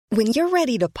When you're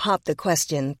ready to pop the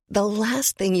question, the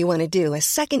last thing you want to do is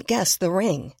second-guess the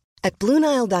ring. At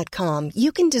BlueNile.com,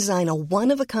 you can design a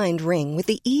one-of-a-kind ring with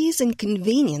the ease and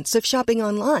convenience of shopping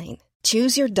online.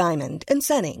 Choose your diamond and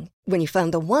setting. When you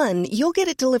find the one, you'll get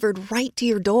it delivered right to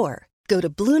your door. Go to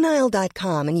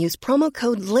BlueNile.com and use promo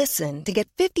code LISTEN to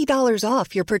get $50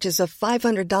 off your purchase of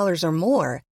 $500 or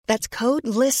more. That's code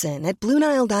LISTEN at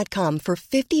BlueNile.com for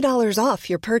 $50 off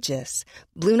your purchase.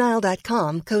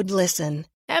 BlueNile.com, code LISTEN.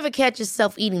 Ever catch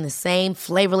yourself eating the same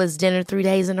flavorless dinner 3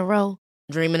 days in a row?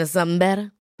 Dreaming of something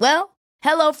better? Well,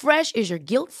 HelloFresh is your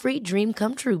guilt-free dream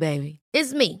come true, baby.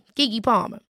 It's me, Keke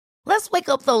Palmer. Let's wake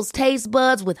up those taste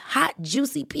buds with hot,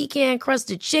 juicy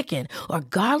pecan-crusted chicken or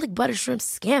garlic butter shrimp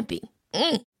scampi.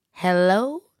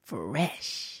 Hello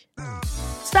Fresh.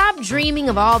 Stop dreaming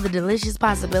of all the delicious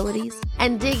possibilities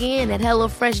and dig in at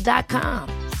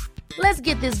HelloFresh.com. Let's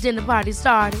get this dinner party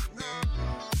started.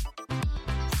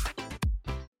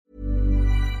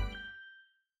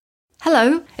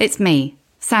 Hello, it's me,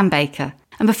 Sam Baker.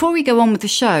 And before we go on with the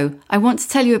show, I want to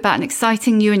tell you about an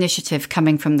exciting new initiative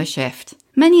coming from The Shift.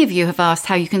 Many of you have asked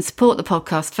how you can support the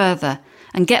podcast further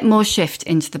and get more Shift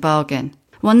into the bargain.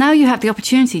 Well, now you have the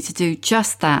opportunity to do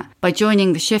just that by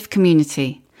joining the Shift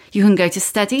community. You can go to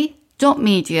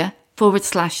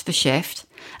steady.media/The Shift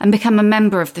and become a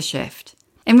member of The Shift.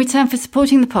 In return for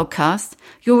supporting the podcast,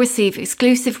 you'll receive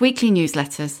exclusive weekly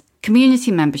newsletters, community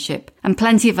membership, and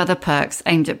plenty of other perks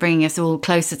aimed at bringing us all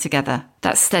closer together.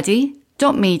 That's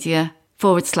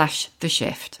steady.media/The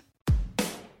Shift.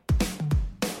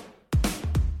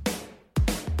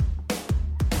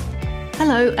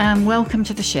 Hello and welcome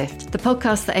to The Shift, the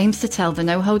podcast that aims to tell the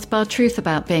no-holds-barred truth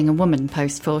about being a woman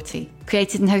post-40.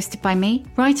 Created and hosted by me,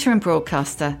 writer and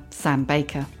broadcaster, Sam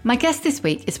Baker. My guest this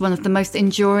week is one of the most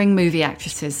enduring movie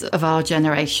actresses of our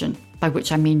generation, by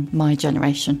which I mean my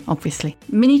generation, obviously.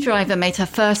 Minnie Driver made her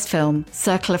first film,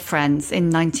 Circle of Friends, in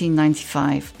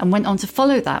 1995, and went on to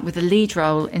follow that with a lead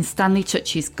role in Stanley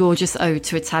Tucci's gorgeous ode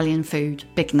to Italian food,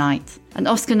 Big Night, an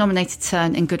Oscar-nominated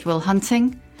turn in Good Will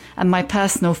Hunting, and my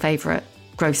personal favourite,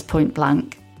 Grosse Pointe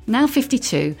Blank. Now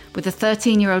 52, with a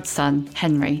 13-year-old son,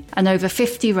 Henry, and over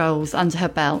 50 roles under her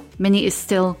belt, Minnie is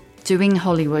still doing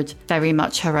Hollywood very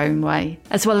much her own way.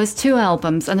 As well as 2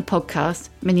 albums and a podcast,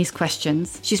 Minnie's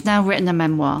Questions, she's now written a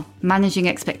memoir, Managing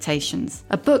Expectations,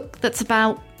 a book that's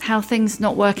about how things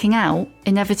not working out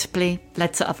inevitably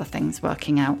led to other things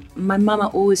working out. My mama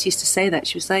always used to say that.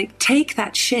 She was like, take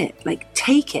that shit, like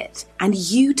take it, and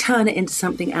you turn it into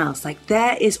something else. Like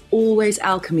there is always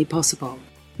alchemy possible.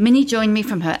 Minnie joined me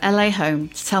from her LA home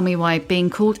to tell me why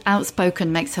being called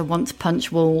outspoken makes her want to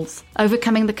punch walls,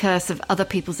 overcoming the curse of other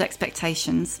people's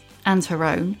expectations and her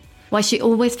own, why she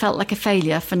always felt like a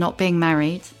failure for not being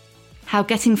married, how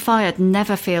getting fired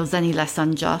never feels any less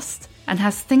unjust, and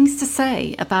has things to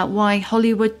say about why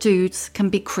Hollywood dudes can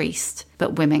be creased,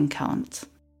 but women can't.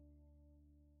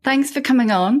 Thanks for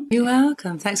coming on. You're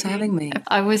welcome. Thanks for having me.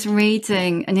 I was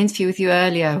reading an interview with you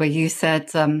earlier where you said,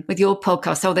 with your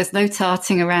podcast, oh, there's no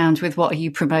tarting around with what are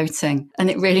you promoting? And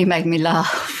it really made me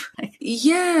laugh.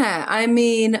 Yeah, I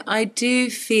mean, I do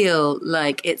feel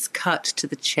like it's cut to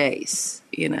the chase,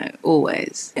 you know,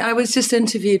 always. I was just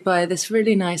interviewed by this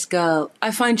really nice girl.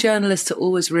 I find journalists are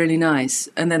always really nice,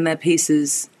 and then their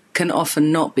pieces can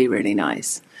often not be really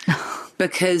nice.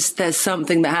 Because there's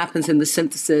something that happens in the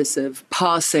synthesis of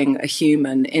passing a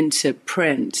human into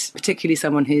print, particularly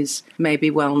someone who's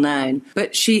maybe well known.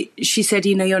 But she said,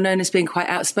 you know, you're known as being quite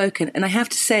outspoken. And I have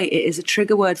to say it is a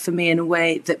trigger word for me in a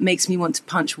way that makes me want to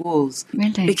punch walls.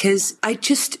 Really? Because I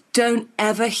just don't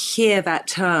ever hear that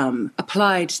term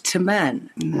applied to men.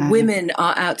 No. Women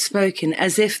are outspoken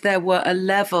as if there were a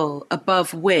level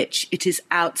above which it is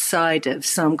outside of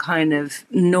some kind of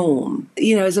norm,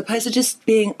 you know, as opposed to just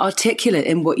being articulate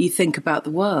in what you think about the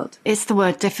world. It's the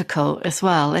word difficult as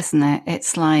well, isn't it?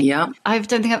 It's like, yeah. I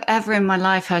don't think I've ever in my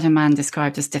life heard a man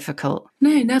described as difficult.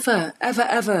 No, never, ever,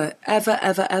 ever, ever,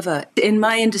 ever, ever. In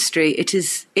my industry, it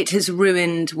has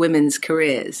ruined women's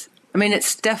careers. I mean,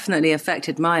 it's definitely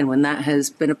affected mine when that has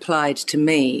been applied to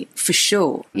me, for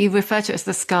sure. You refer to it as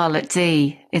the Scarlet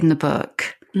D in the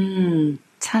book.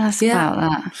 Tell us about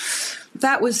that.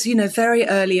 That was, you know, very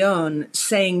early on,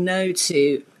 saying no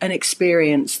to an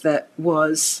experience that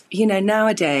was, you know,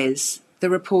 nowadays, the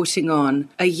reporting on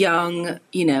a young,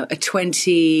 you know, a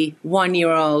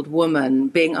 21-year-old woman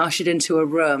being ushered into a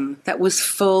room that was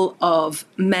full of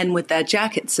men with their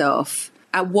jackets off,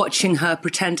 at watching her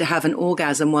pretend to have an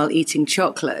orgasm while eating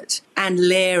chocolate and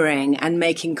leering and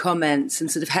making comments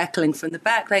and sort of heckling from the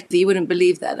back. Like, you wouldn't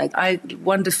believe that. Like, I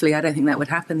don't think that would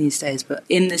happen these days, but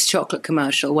in this chocolate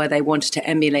commercial where they wanted to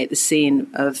emulate the scene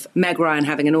of Meg Ryan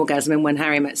having an orgasm in When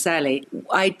Harry Met Sally,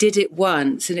 I did it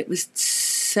once and it was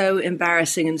so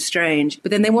embarrassing and strange. But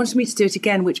then they wanted me to do it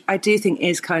again, which I do think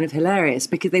is kind of hilarious,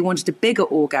 because they wanted a bigger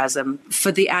orgasm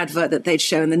for the advert that they'd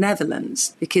show in the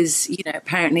Netherlands, because, you know,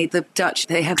 apparently the Dutch,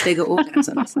 they have bigger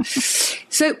orgasms.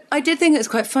 So I did think it was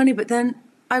quite funny, but then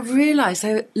I realised,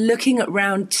 looking at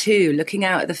round 2, looking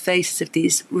out at the faces of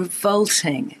these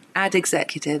revolting ad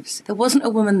executives, there wasn't a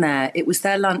woman there. It was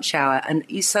their lunch hour, and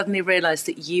you suddenly realised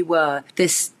that you were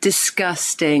this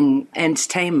disgusting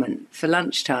entertainment for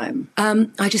lunchtime.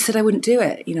 I just said I wouldn't do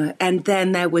it, you know. And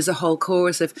then there was a whole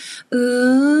chorus of,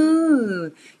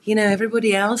 ooh, you know,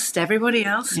 everybody else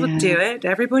would do it.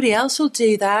 Everybody else will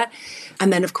do that.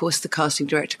 And then, of course, the casting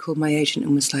director called my agent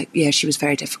and was like, yeah, she was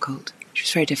very difficult. She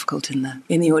was very difficult in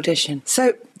the audition.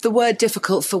 So the word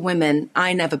difficult for women,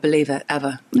 I never believe it,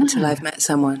 ever, until I've met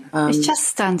someone. It's just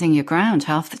standing your ground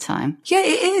half the time. Yeah,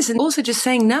 it is. And also just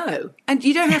saying no. And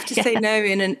you don't have to say no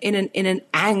in an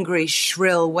angry,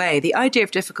 shrill way. The idea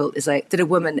of difficult is like that a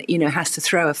woman, you know, has to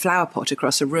throw a flower pot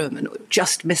across a room and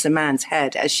just miss a man's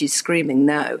head as she's screaming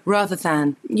no, rather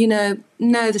than, you know,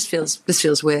 no, this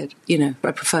feels weird. You know,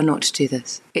 I prefer not to do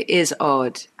this. It is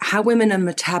odd how women are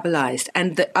metabolized,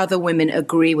 and that other women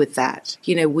agree with that.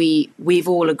 You know, we've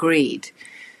all agreed.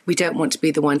 We don't want to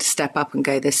be the one to step up and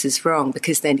go, this is wrong,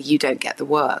 because then you don't get the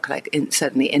work,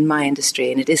 certainly in my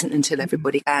industry. And it isn't until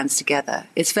everybody bands together.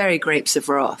 It's very grapes of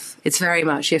wrath. It's very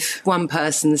much if one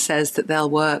person says that they'll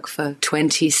work for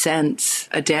 20 cents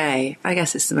a day. I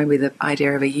guess it's maybe the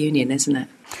idea of a union, isn't it?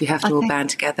 You have to all band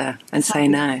together and say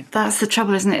no. That's the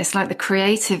trouble, isn't it? It's like the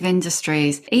creative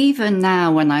industries. Even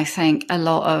now, when I think a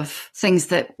lot of things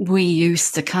that we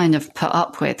used to kind of put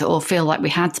up with or feel like we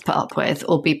had to put up with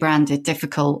or be branded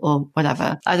difficult or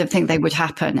whatever, I don't think they would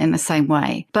happen in the same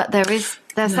way. But there's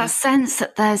that sense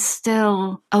that there's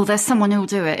still, there's someone who'll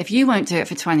do it. If you won't do it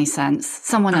for 20 cents,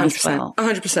 someone else will.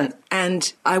 100%.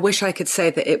 And I wish I could say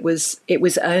that it was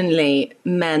only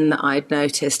men that I'd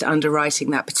noticed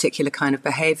underwriting that particular kind of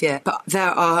behaviour. But there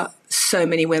are so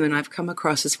many women I've come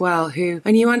across as well who,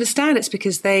 and you understand it's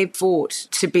because they fought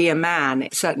to be a man,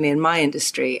 certainly in my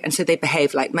industry, and so they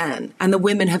behave like men. And the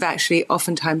women have actually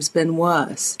oftentimes been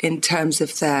worse in terms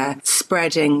of their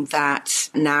spreading that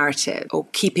narrative or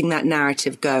keeping that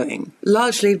narrative going.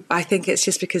 Largely, I think it's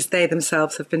just because they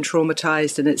themselves have been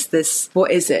traumatized, and it's this,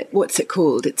 what's it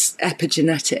called? It's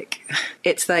epigenetic.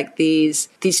 It's like these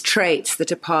traits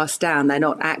that are passed down. They're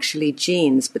not actually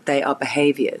genes, but they are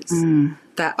behaviors.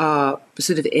 That are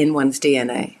sort of in one's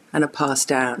DNA and are passed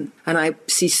down. And I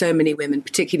see so many women,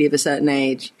 particularly of a certain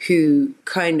age, who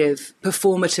kind of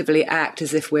performatively act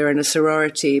as if we're in a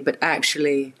sorority, but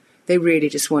actually they really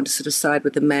just want to sort of side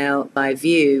with the male by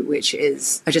view, which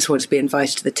is, I just want to be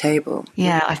invited to the table.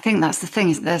 Yeah, I think that's the thing,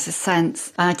 is there's a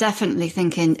sense, I definitely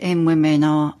think in women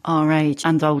our age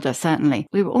and older, certainly,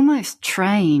 we were almost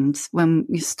trained when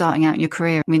you're starting out your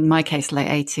career, in my case, late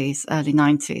 80s, early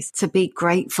 90s, to be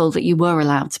grateful that you were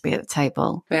allowed to be at the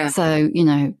table. Yeah. So, you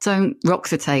know, don't rock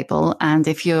the table. And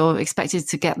if you're expected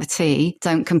to get the tea,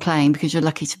 don't complain because you're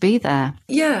lucky to be there.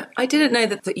 Yeah, I didn't know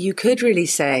that you could really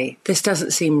say, this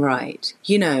doesn't seem right.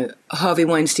 You know, Harvey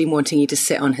Weinstein wanting you to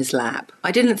sit on his lap.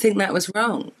 I didn't think that was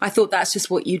wrong. I thought that's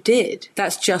just what you did.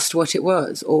 That's just what it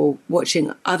was. Or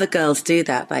watching other girls do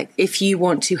that. Like, if you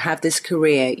want to have this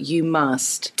career, you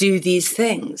must do these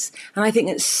things. And I think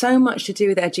it's so much to do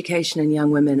with education in young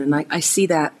women. And I see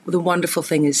that the wonderful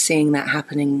thing is seeing that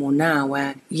happening more now,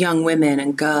 where young women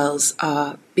and girls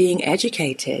are being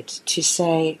educated to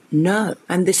say no.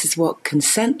 And this is what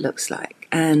consent looks like.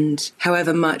 And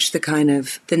however much the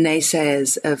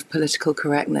naysayers of political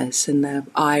correctness and the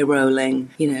eye rolling,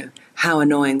 you know, how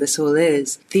annoying this all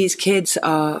is, these kids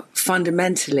are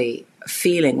fundamentally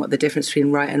feeling what the difference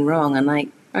between right and wrong. And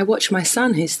I watch my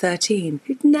son, who's 13,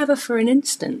 who'd never for an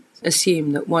instant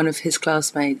assume that one of his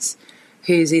classmates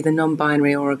who's either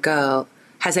non-binary or a girl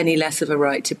has any less of a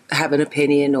right to have an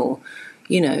opinion, or,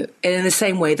 you know, and in the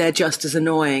same way, they're just as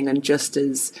annoying and just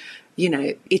as, you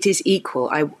know, it is equal.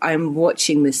 I'm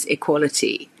watching this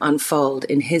equality unfold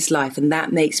in his life, and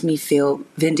that makes me feel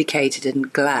vindicated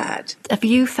and glad. Have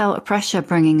you felt a pressure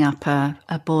bringing up a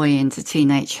boy into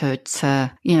teenagehood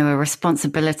to, you know, a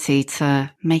responsibility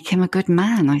to make him a good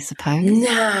man, I suppose?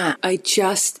 Nah, I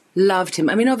just loved him.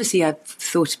 I mean, obviously I've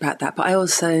thought about that, but I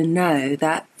also know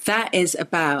that that is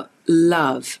about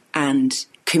love and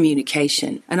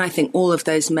communication. And I think all of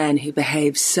those men who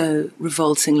behave so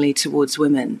revoltingly towards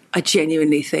women, I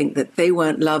genuinely think that they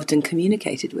weren't loved and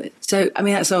communicated with. So, I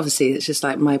mean, it's just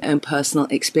like my own personal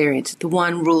experience. The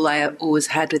one rule I always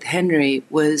had with Henry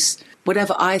was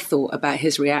whatever I thought about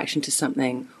his reaction to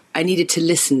something, I needed to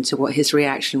listen to what his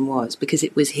reaction was because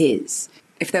it was his.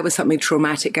 If there was something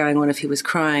traumatic going on, if he was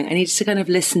crying, I needed to kind of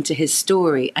listen to his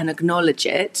story and acknowledge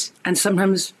it and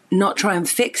sometimes not try and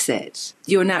fix it.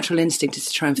 Your natural instinct is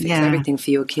to try and fix everything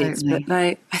for your kids. Totally.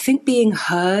 But I think being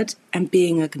heard and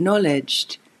being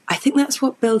acknowledged, I think that's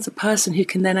what builds a person who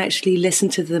can then actually listen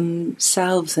to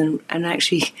themselves and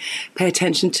actually pay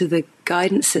attention to the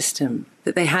guidance system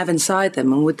that they have inside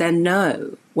them and would then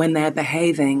know when they're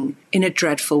behaving in a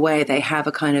dreadful way. They have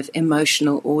a kind of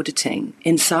emotional auditing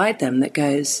inside them that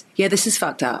goes, yeah, this is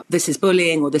fucked up. This is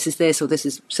bullying, or this is this, or this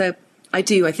is... So I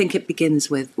think it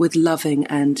begins with loving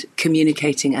and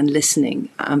communicating and listening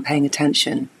and paying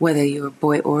attention, whether you're a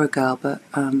boy or a girl. But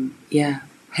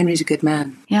Henry's a good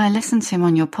man. Yeah, I listened to him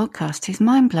on your podcast. He's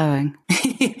mind-blowing.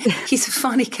 He's a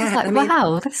funny cat.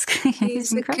 Wow,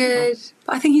 he's good.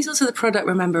 But I think he's also the product,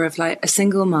 remember, of like a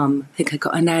single mum. I think I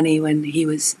got a nanny when he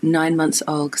was 9 months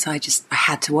old because I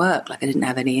had to work. Like I didn't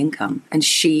have any income. And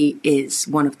she is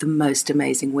one of the most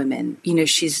amazing women. You know,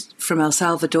 she's from El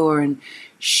Salvador and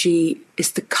she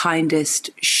is the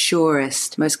kindest,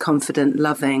 surest, most confident,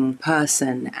 loving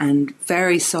person and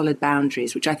very solid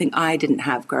boundaries, which I think I didn't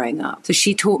have growing up. So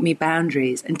she taught me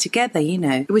boundaries and together, you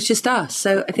know, it was just us.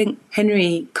 So I think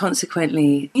Henry,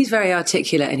 consequently, he's very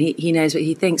articulate and he knows what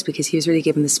he thinks because he was really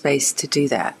given the space to do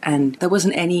that. And there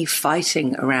wasn't any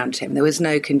fighting around him. There was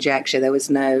no conjecture. There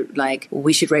was no like, well,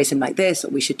 we should raise him like this or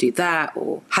we should do that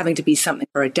or having to be something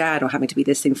for a dad or having to be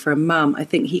this thing for a mum. I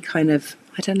think he kind of,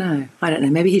 I don't know.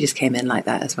 Maybe he just came in like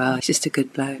that as well. He's just a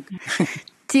good bloke.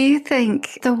 Do you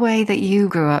think the way that you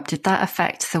grew up, did that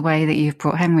affect the way that you've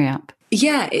brought Henry up?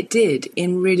 Yeah, it did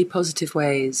in really positive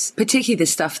ways, particularly the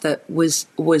stuff that was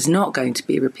not going to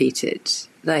be repeated,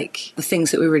 like the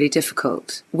things that were really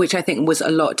difficult, which I think was a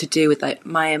lot to do with like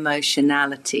my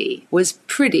emotionality was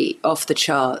pretty off the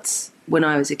charts when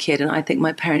I was a kid. And I think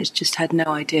my parents just had no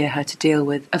idea how to deal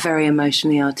with a very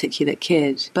emotionally articulate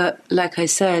kid. But like I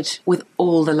said, with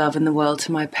all the love in the world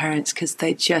to my parents, because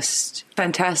they're just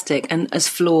fantastic and as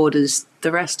flawed as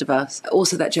the rest of us.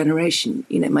 Also that generation,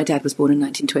 you know, my dad was born in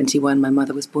 1921, my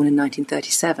mother was born in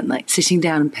 1937. Like sitting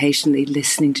down and patiently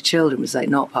listening to children was like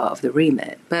not part of the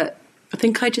remit. But I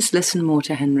think I just listened more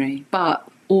to Henry. But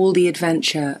all the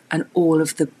adventure and all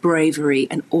of the bravery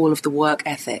and all of the work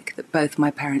ethic that both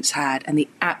my parents had and the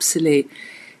absolute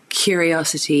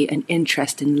curiosity and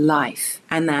interest in life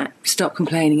and that stop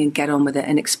complaining and get on with it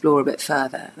and explore a bit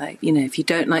further. Like, you know, if you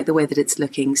don't like the way that it's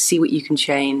looking, see what you can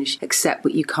change, accept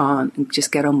what you can't and just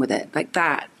get on with it. Like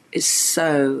that is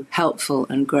so helpful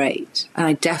and great. And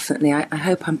I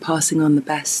hope I'm passing on the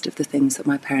best of the things that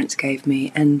my parents gave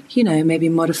me and, you know, maybe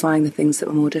modifying the things that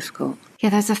were more difficult. Yeah,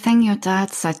 there's a thing your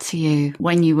dad said to you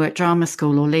when you were at drama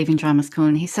school or leaving drama school,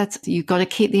 and he said you've got to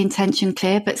keep the intention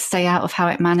clear but stay out of how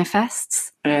it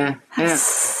manifests. Yeah. That's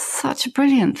such a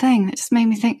brilliant thing. It just made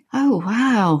me think, oh,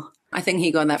 wow. I think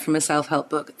he got that from a self-help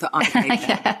book that I read.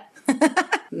 Yeah.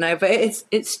 No, but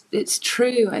it's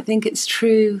true. I think it's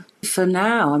true for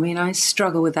now. I mean, I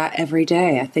struggle with that every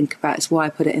day. I think about it's why I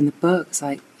put it in the book. It's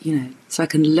like, you know, so I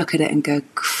can look at it and go,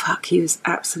 fuck, he was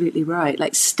absolutely right.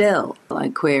 Like still,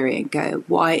 like query and go,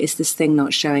 why is this thing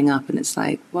not showing up? And it's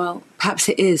like, well, perhaps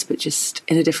it is, but just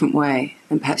in a different way.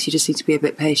 And perhaps you just need to be a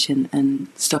bit patient and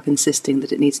stop insisting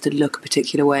that it needs to look a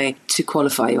particular way to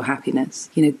qualify your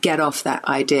happiness. You know, get off that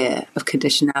idea of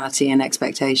conditionality and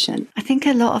expectation. I think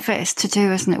a lot of it is to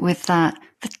do, isn't it, with the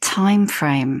time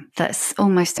frame that's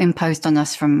almost imposed on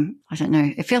us from, I don't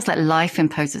know, it feels like life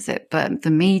imposes it, but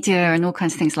the media and all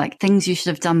kinds of things like things you should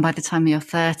have done by the time you're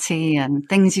 30 and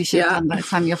things you should have done by the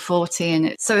time you're 40.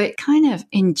 And so it kind of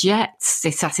injects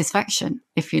dissatisfaction,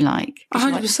 if you like.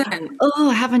 100%. Like, oh,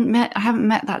 I haven't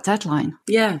met that deadline.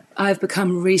 Yeah, I've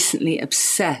become recently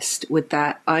obsessed with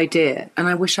that idea. And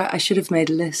I wish I should have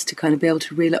made a list to kind of be able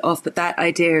to reel it off. But that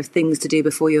idea of things to do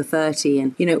before you're 30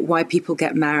 and, you know, why people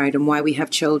get married and why we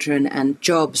have children and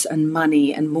jobs and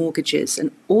money and mortgages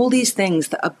and all these things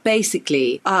that are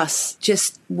basically us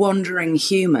just wandering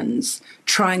humans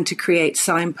trying to create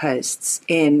signposts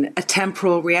in a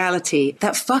temporal reality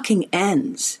that fucking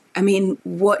ends. I mean,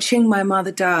 watching my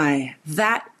mother die,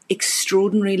 that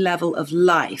extraordinary level of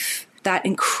life that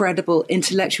incredible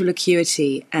intellectual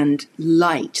acuity and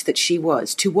light that she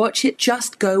was, to watch it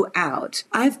just go out,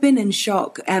 I've been in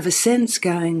shock ever since,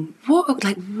 going, what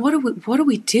are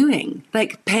we doing?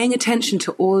 Like, paying attention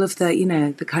to all of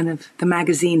the, the kind of the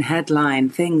magazine headline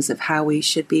things of how we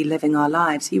should be living our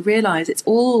lives. You realize it's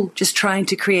all just trying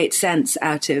to create sense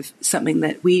out of something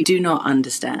that we do not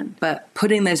understand. But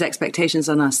putting those expectations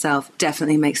on ourselves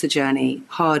definitely makes the journey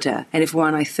harder. And if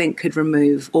one, I think, could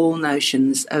remove all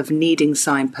notions of needing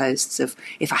signposts of,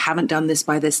 if I haven't done this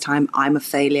by this time, I'm a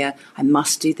failure, I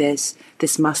must do this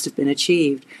must have been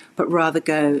achieved, but rather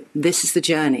go, this is the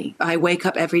journey. I wake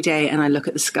up every day and I look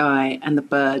at the sky and the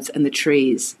birds and the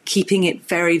trees, keeping it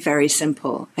very, very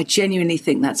simple. I genuinely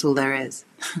think that's all there is.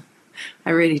 I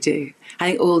really do. I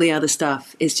think all the other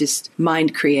stuff is just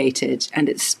mind created, and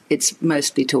it's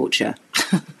mostly torture.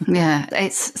 Yeah,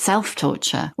 it's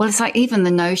self-torture. Well, it's like even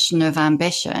the notion of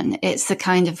ambition, it's the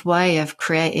kind of way of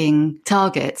creating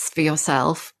targets for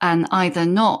yourself and either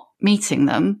not meeting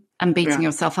them and beating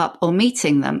yourself up, or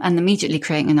meeting them and immediately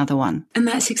creating another one. And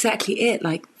that's exactly it.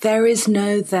 Like, there is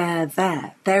no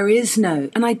there. There is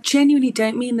no, and I genuinely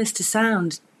don't mean this to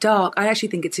sound dark. I actually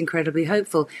think it's incredibly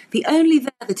hopeful. The only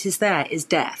there that is there is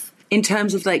death, in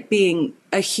terms of like being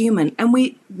a human. And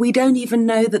we don't even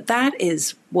know that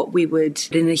is what we would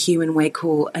in a human way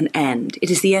call an end.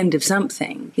 It is the end of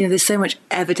something. There's so much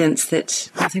evidence that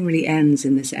nothing really ends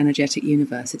in this energetic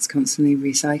universe. It's constantly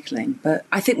recycling. But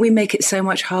I think we make it so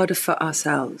much harder for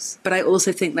ourselves. But I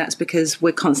also think that's because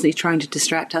we're constantly trying to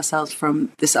distract ourselves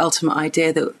from this ultimate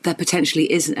idea that there potentially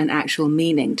isn't an actual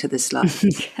meaning to this life.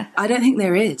 Yeah. I don't think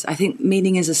there is. I think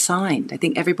meaning is assigned. I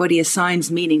think everybody assigns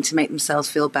meaning to make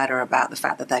themselves feel better about the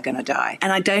fact that they're going to die.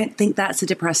 And I don't think that's a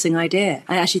depressing idea.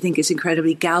 I actually think it's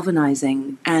incredibly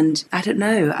galvanizing. And I don't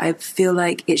know, I feel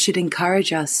like it should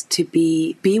encourage us to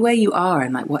be where you are,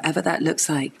 and like whatever that looks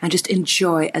like, and just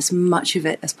enjoy as much of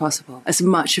it as possible, as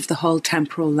much of the whole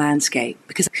temporal landscape,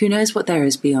 because who knows what there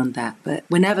is beyond that, but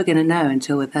we're never going to know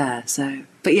until we're there. So,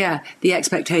 but yeah, the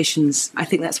expectations, I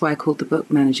think that's why I called the book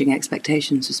Managing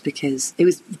Expectations, was because it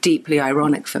was deeply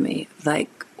ironic for me. Like,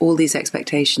 all these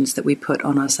expectations that we put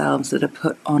on ourselves, that are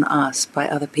put on us by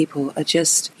other people, are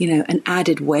just, an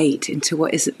added weight into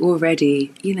what is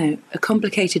already, a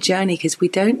complicated journey, because we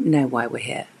don't know why we're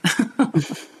here.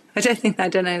 I don't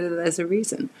know that there's a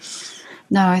reason.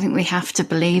 No, I think we have to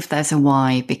believe there's a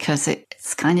why, because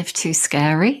it's kind of too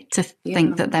scary to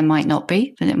think that there might not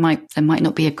be, that there might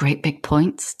not be a great big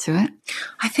point to it.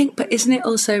 I think, but isn't it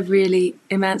also really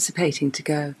emancipating to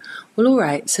go, well, all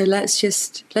right, so let's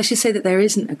just say that there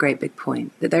isn't a great big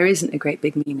point, that there isn't a great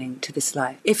big meaning to this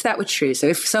life. If that were true, so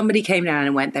if somebody came down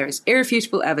and went, there is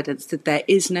irrefutable evidence that there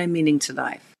is no meaning to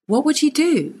life, what would you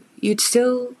do? You'd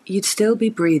still be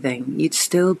breathing. You'd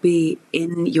still be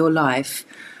in your life,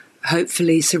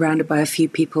 hopefully surrounded by a few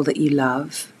people that you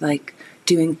love, like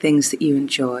doing things that you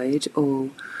enjoyed. Or,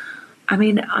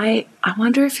 I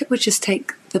wonder if it would just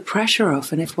take the pressure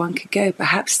off, and if one could go,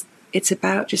 perhaps it's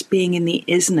about just being in the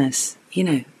isness,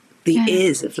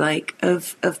 is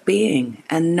of being,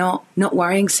 and not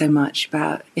worrying so much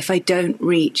about if I don't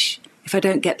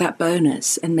get that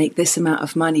bonus and make this amount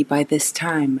of money by this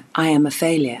time, I am a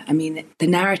failure. The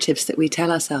narratives that we tell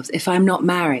ourselves, if I'm not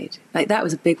married, like that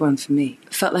was a big one for me.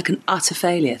 I felt like an utter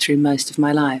failure through most of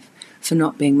my life for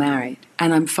not being married.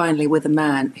 And I'm finally with a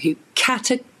man who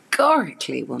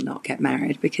categorically will not get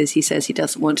married, because he says he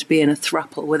doesn't want to be in a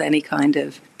throuple with any kind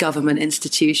of government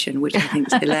institution, which I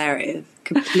think is hilarious.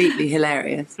 Completely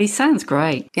hilarious. He sounds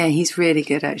great. Yeah, he's really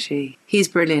good, actually. He's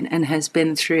brilliant and has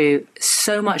been through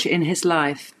so much in his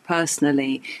life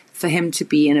personally for him to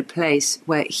be in a place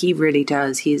where he really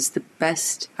does. He is the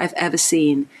best I've ever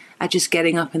seen at just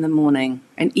getting up in the morning.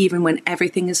 And even when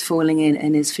everything is falling in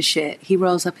and is for shit, he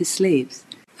rolls up his sleeves.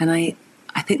 And I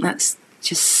think that's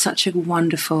just such a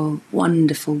wonderful,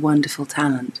 wonderful, wonderful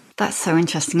talent. That's so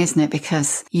interesting, isn't it?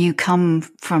 Because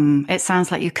it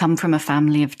sounds like you come from a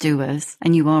family of doers,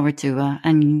 and you are a doer,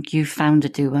 and you found a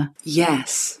doer.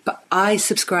 Yes, but I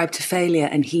subscribe to failure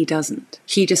and he doesn't.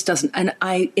 He just doesn't. And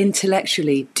I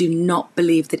intellectually do not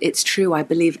believe that it's true. I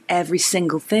believe every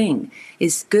single thing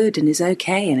is good and is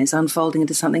okay and is unfolding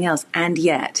into something else. And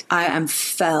yet I am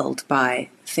felled by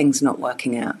things not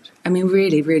working out.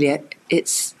 Really, really,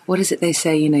 it's, what is it they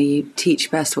say, you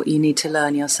teach best what you need to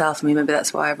learn yourself. Maybe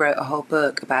that's why I wrote a whole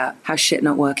book about how shit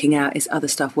not working out is other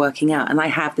stuff working out. And I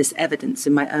have this evidence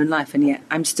in my own life, and yet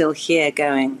I'm still here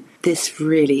going, this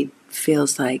really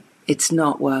feels like it's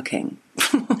not working.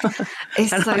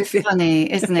 It's so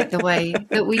funny, isn't it, the way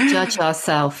that we judge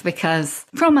ourselves, because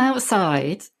from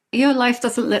outside, Your life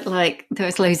doesn't look like there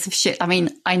was loads of shit. I mean,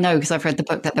 I know because I've read the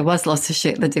book that there was lots of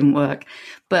shit that didn't work.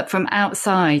 But from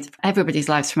outside, everybody's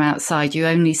lives from outside, you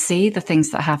only see the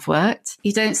things that have worked.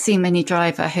 You don't see Minnie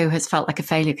Driver, who has felt like a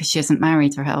failure because she hasn't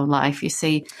married her whole life. You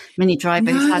see Minnie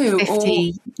Driver, who's had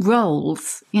 50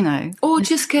 roles, you know. Or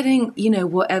just getting, you know,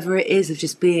 whatever it is of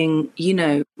just being, you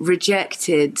know,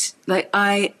 rejected. Like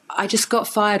I just got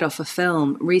fired off a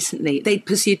film recently. They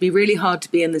pursued me really hard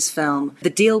to be in this film. The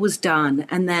deal was done.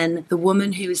 And then the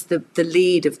woman who is the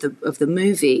lead of the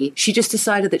movie, she just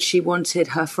decided that she wanted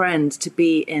her friend to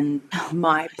be in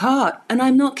my part. And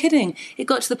I'm not kidding. It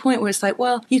got to the point where it's like,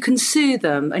 well, you can sue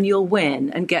them and you'll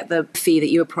win and get the fee that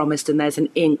you were promised. And there's an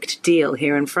inked deal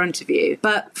here in front of you.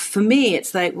 But for me,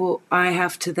 it's like, well, I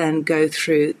have to then go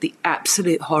through the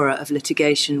absolute horror of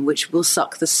litigation, which will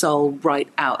suck the soul right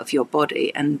out of your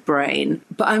body and brain.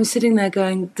 But I'm sitting there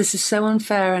going, this is so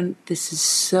unfair and this is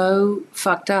so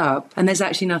fucked up, and there's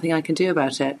actually nothing I can do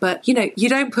about it. But you know, you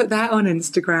don't put that on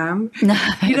Instagram. No,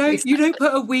 you don't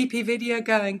put a weepy video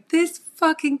going, this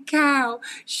fucking cow,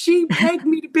 she begged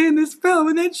me to be in this film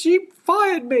and then she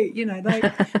fired me. You know, like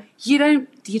you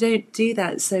don't do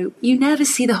that. So you never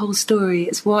see the whole story.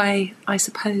 It's why I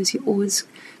suppose you're always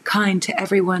kind to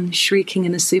everyone shrieking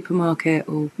in a supermarket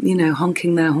or, you know,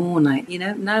 honking their horn. Like, you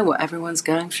don't know what everyone's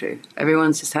going through.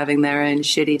 Everyone's just having their own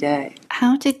shitty day.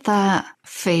 How did that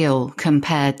feel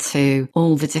compared to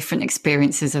all the different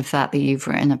experiences of that you've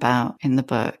written about in the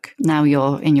book? Now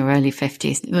you're in your early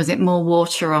 50s. Was it more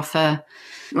water off a...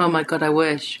 Oh my God, I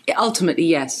wish. Ultimately,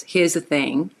 yes. Here's the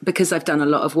thing, because I've done a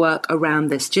lot of work around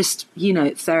this, just, you know,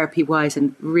 therapy-wise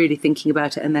and really thinking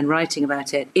about it and then writing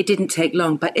about it. It didn't take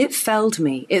long, but it felled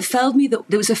me. It felled me that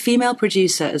there was a female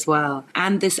producer as well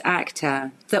and this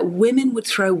actor, that women would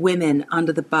throw women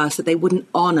under the bus, that they wouldn't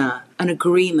honor an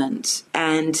agreement.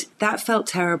 And that felt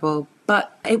terrible.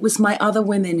 But it was my other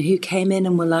women who came in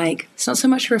and were like, it's not so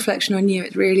much a reflection on you,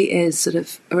 it really is sort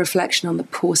of a reflection on the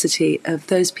paucity of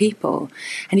those people.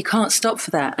 And you can't stop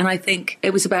for that. And I think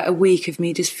it was about a week of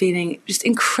me just feeling just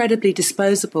incredibly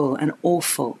disposable and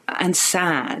awful and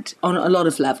sad on a lot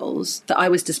of levels, that I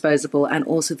was disposable and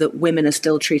also that women are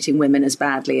still treating women as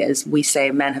badly as we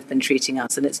say men have been treating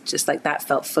us. And it's just like that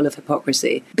felt full of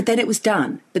hypocrisy. But then it was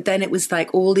done. But then it was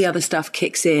like all the other stuff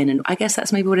kicks in. And I guess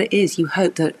that's maybe what it is. You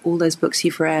hope that all those books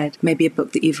you've read, maybe a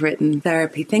book that you've written,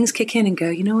 therapy, things kick in and go,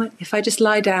 you know what, if I just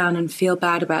lie down and feel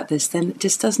bad about this, then it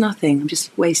just does nothing. I'm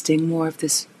just wasting more of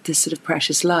this sort of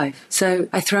precious life. So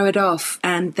I throw it off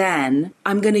and then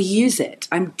I'm going to use it.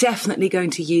 I'm definitely going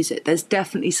to use it. There's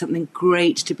definitely something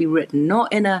great to be written,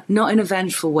 not in a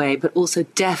vengeful way, but also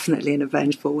definitely in a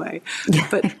vengeful way.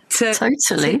 But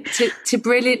totally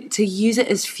to use it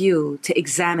as fuel, to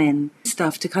examine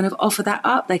stuff, to kind of offer that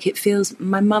up. Like it feels,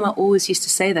 my mama always used to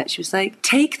say that. She was like,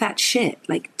 take that shit,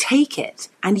 like take it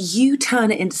and you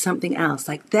turn it into something else.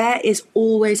 Like there is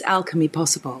always alchemy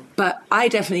possible. But I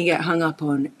definitely get hung up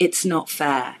on it's not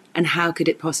fair. And how could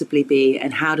it possibly be?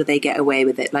 And how do they get away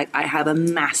with it? Like I have a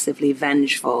massively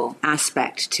vengeful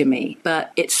aspect to me,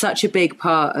 but it's such a big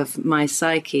part of my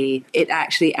psyche. It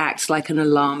actually acts like an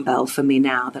alarm bell for me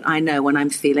now that I know when I'm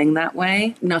feeling that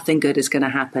way, nothing good is going to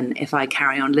happen if I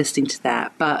carry on listening to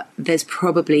that. But there's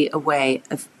probably a way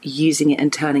of using it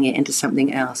and turning it into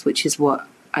something else, which is what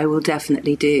I will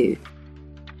definitely do.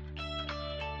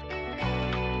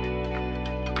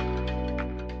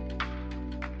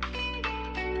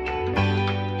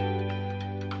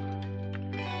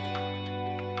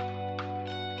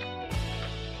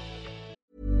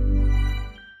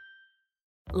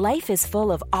 Life is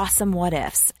full of awesome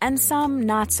what-ifs, and some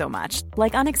not so much,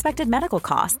 like unexpected medical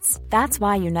costs. That's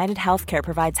why United Healthcare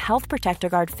provides Health Protector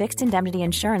Guard fixed indemnity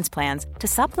insurance plans to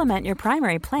supplement your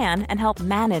primary plan and help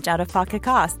manage out-of-pocket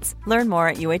costs. Learn more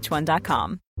at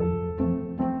uh1.com.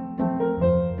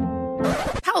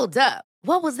 Hold up.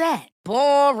 What was that?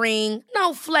 Boring.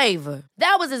 No flavor.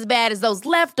 That was as bad as those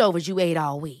leftovers you ate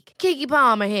all week. Keke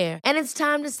Palmer here, and it's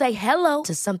time to say hello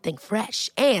to something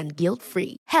fresh and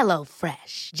guilt-free. Hello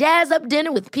Fresh. Jazz up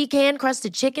dinner with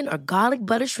pecan-crusted chicken or garlic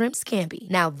butter shrimp scampi.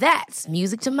 Now that's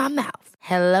music to my mouth.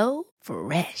 Hello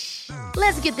Fresh.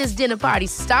 Let's get this dinner party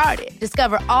started.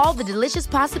 Discover all the delicious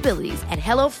possibilities at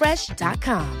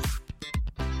hellofresh.com.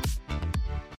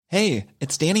 Hey,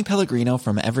 it's Danny Pellegrino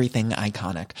from Everything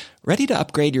Iconic. Ready to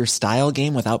upgrade your style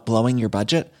game without blowing your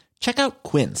budget? Check out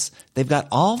Quince. They've got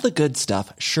all the good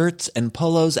stuff, shirts and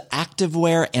polos,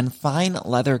 activewear, and fine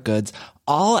leather goods,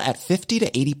 all at 50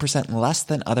 to 80% less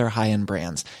than other high-end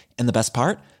brands. And the best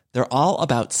part? They're all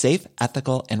about safe,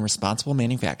 ethical, and responsible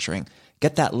manufacturing.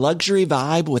 Get that luxury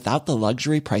vibe without the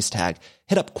luxury price tag.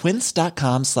 Hit up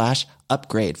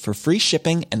quince.com/upgrade for free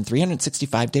shipping and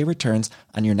 365-day returns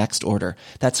on your next order.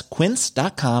 That's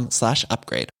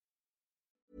quince.com/upgrade.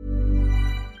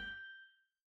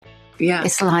 Yeah.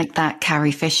 It's like that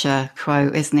Carrie Fisher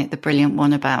quote, isn't it? The brilliant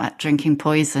one about drinking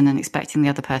poison and expecting the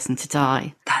other person to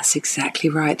die. That's exactly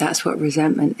right. That's what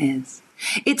resentment is.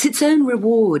 It's its own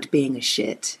reward, being a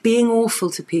shit. Being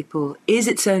awful to people is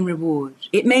its own reward.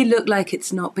 It may look like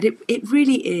it's not, but it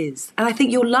really is. And I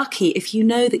think you're lucky if you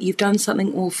know that you've done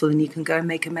something awful and you can go and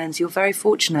make amends. You're very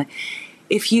fortunate.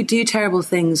 If you do terrible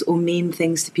things or mean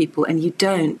things to people and you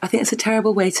don't, I think it's a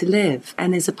terrible way to live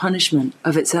and is a punishment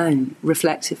of its own,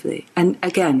 reflectively. And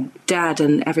again, Dad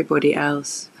and everybody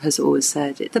else has always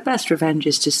said the best revenge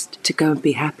is just to go and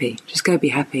be happy. Just go be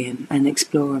happy and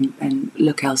explore and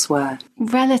look elsewhere.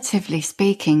 Relatively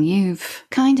speaking, you've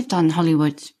kind of done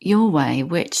Hollywood your way,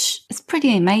 which is a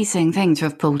pretty amazing thing to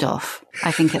have pulled off,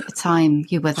 I think, at the time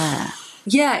you were there.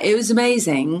 Yeah, it was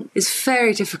amazing. It's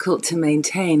very difficult to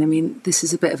maintain. I mean, this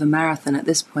is a bit of a marathon at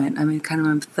this point. I mean, kind of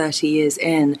I'm 30 years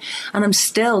in and I'm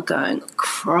still going,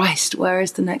 Christ, where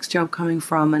is the next job coming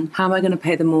from? And how am I going to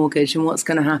pay the mortgage and what's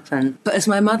going to happen? But as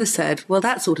my mother said, well,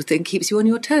 that sort of thing keeps you on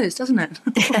your toes, doesn't it?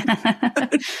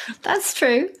 That's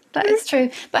true. That is true.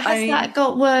 But has that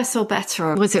got worse or better?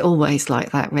 Or was it always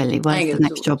like that, really? Where's the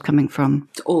next job coming from?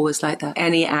 It's always like that.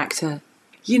 Any actor,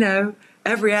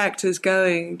 every actor's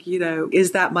going, is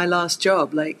that my last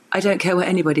job? Like, I don't care what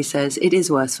anybody says. It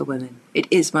is worse for women. It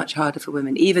is much harder for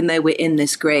women. Even though we're in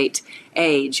this great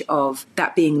age of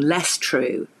that being less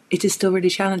true, it is still really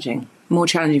challenging. More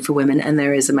challenging for women. And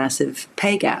there is a massive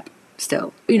pay gap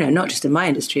still. Not just in my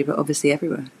industry, but obviously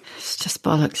everywhere. It's just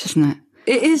bollocks, isn't it?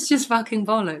 It is just fucking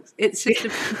bollocks. It's just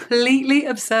completely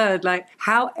absurd. Like,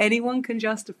 how anyone can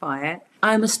justify it.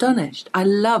 I'm astonished. I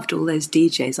loved all those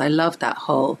DJs. I loved that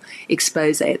whole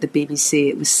expose at the BBC.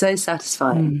 It was so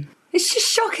satisfying. It's just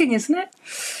shocking, isn't it?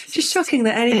 It's just shocking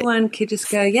that anyone could just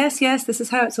go, yes, this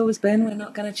is how it's always been. We're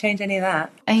not going to change any of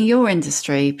that. In your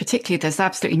industry, particularly, there's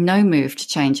absolutely no move to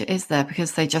change it, is there?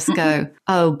 Because they just go,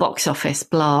 box office,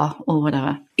 blah, or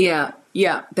whatever. Yeah.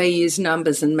 They use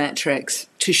numbers and metrics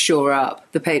to shore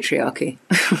up the patriarchy.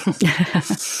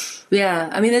 Yeah,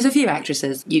 I mean, there's a few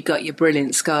actresses. You've got your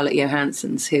brilliant Scarlett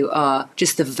Johanssons who are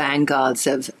just the vanguards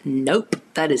of, nope,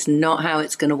 that is not how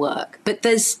it's going to work. But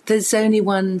there's only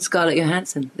one Scarlett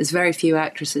Johansson. There's very few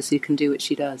actresses who can do what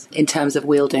she does in terms of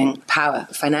wielding power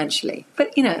financially.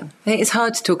 But, it's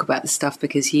hard to talk about this stuff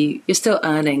because you're still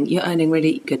earning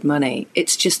really good money.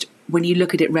 It's just when you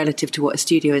look at it relative to what a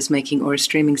studio is making or a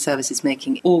streaming service is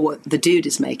making or what the dude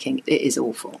is making, it is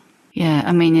awful. Yeah,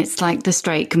 I mean, it's like the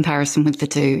straight comparison with the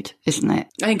dude, isn't it?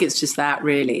 I think it's just that,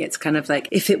 really. It's kind of like,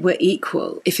 if it were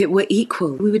equal,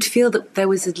 we would feel that there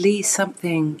was at least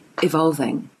something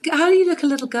evolving. How do you look a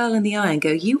little girl in the eye and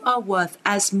go, you are worth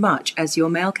as much as your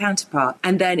male counterpart?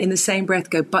 And then in the same breath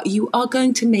go, but you are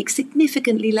going to make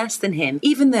significantly less than him,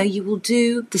 even though you will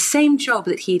do the same job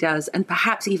that he does and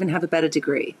perhaps even have a better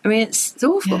degree. I mean, it's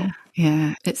awful.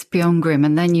 Yeah, it's beyond grim.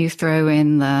 And then you throw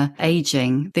in the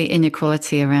aging, the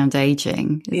inequality around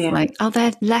aging. It's like, are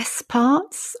there less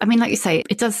parts? I mean, like you say,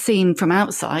 it does seem from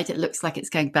outside, it looks like it's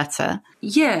going better.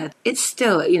 Yeah, it's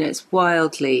still, it has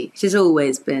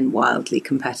always been wildly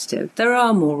competitive. There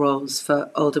are more roles for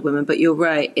older women, but you're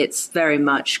right. It's very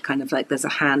much kind of like there's a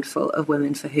handful of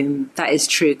women for whom that is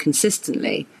true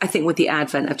consistently. I think with the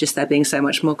advent of just there being so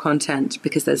much more content,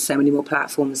 because there's so many more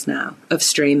platforms now of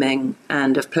streaming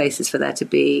and of places for there to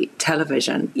be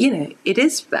television, it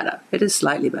is better. It is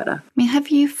slightly better. I mean, have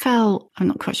you felt, I'm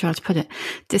not quite sure how to put it,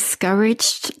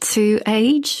 discouraged to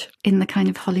age in the kind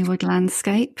of Hollywood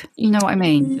landscape? You know what I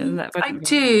mean? I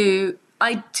do,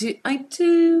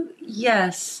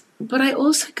 yes. But I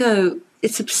also go,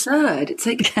 it's absurd. It's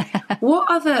like, what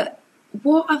other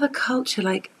culture,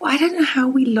 like, I don't know how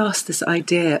we lost this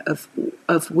idea of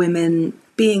women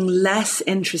being less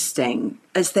interesting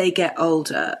as they get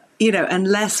older, and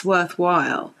less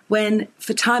worthwhile, when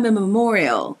for time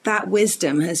immemorial, that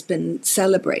wisdom has been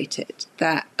celebrated,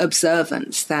 that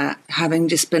observance, that having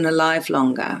just been alive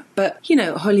longer. But,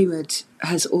 Hollywood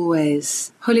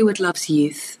loves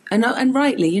youth. And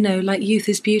rightly, like, youth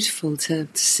is beautiful to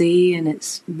see, and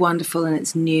it's wonderful and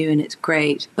it's new and it's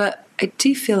great. But I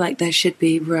do feel like there should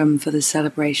be room for the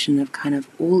celebration of kind of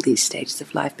all these stages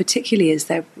of life, particularly as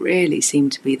there really seem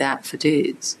to be that for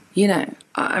dudes.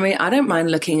 I mean, I don't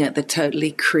mind looking at the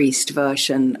totally creased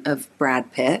version of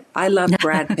Brad Pitt. I love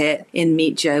Brad Pitt in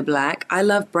Meet Joe Black. I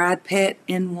love Brad Pitt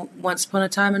in Once Upon a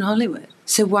Time in Hollywood.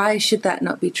 So why should that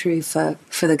not be true for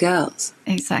the girls?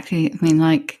 Exactly. I mean,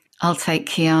 like, I'll take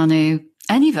Keanu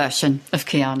Any version of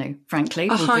Keanu, frankly,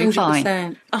 will do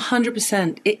fine.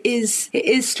 100%. It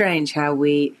is strange how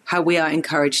we are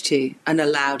encouraged to and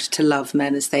allowed to love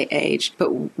men as they age.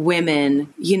 But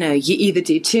women, you either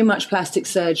do too much plastic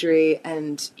surgery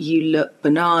and you look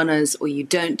bananas, or you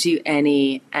don't do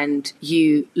any and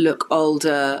you look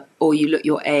older, or you look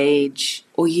your age,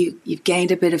 or you've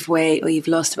gained a bit of weight, or you've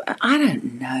lost. I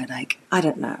don't know. I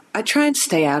don't know. I try and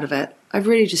stay out of it. I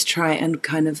really just try and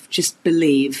kind of just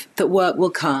believe that work will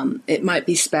come. It might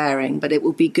be sparing, but it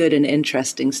will be good and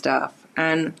interesting stuff.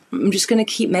 And I'm just going to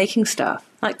keep making stuff.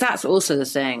 Like, that's also the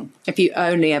thing. If you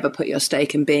only ever put your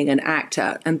stake in being an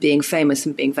actor and being famous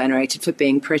and being venerated for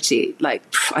being pretty,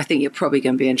 I think you're probably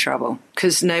going to be in trouble,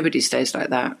 because nobody stays like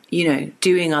that.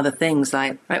 Doing other things.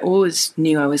 Like, I always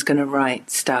knew I was going to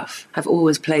write stuff. I've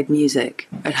always played music.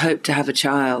 I'd hoped to have a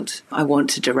child. I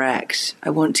want to direct. I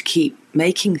want to keep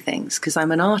making things because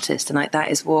I'm an artist, and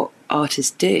that is what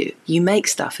artists do. You make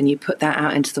stuff and you put that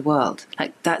out into the world.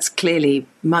 That's clearly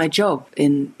my job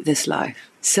in this life.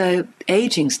 So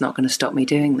aging's not going to stop me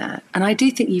doing that. And I do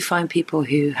think you find people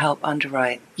who help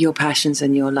underwrite your passions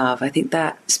and your love. I think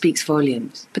that speaks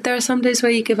volumes. But there are some days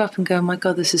where you give up and go, oh my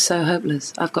God, this is so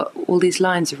hopeless. I've got all these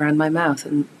lines around my mouth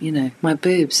and, my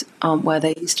boobs aren't where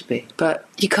they used to be. But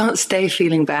you can't stay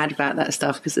feeling bad about that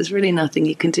stuff because there's really nothing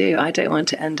you can do. I don't want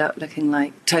to end up looking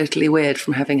totally weird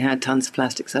from having had tons of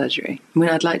plastic surgery. I mean,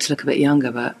 I'd like to look a bit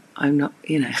younger, but I'm not,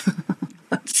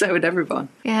 So would everyone.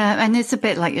 Yeah, and it's a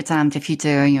bit like you're damned if you do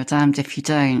and you're damned if you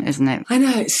don't, isn't it? I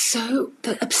know. It's so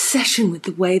the obsession with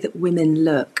the way that women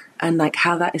look and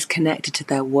how that is connected to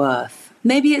their worth.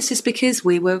 Maybe it's just because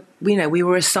we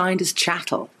were assigned as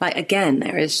chattel. Again,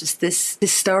 there is just this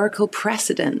historical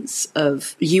precedence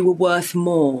of you were worth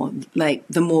more,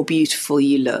 the more beautiful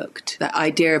you looked. That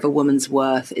idea of a woman's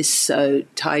worth is so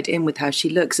tied in with how she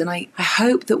looks. And I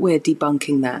hope that we're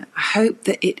debunking that. I hope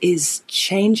that it is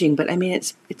changing. But I mean,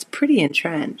 it's pretty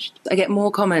entrenched. I get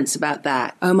more comments about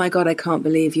that. Oh my God, I can't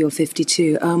believe you're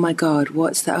 52. Oh my God,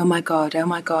 what's that? Oh my God,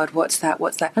 what's that?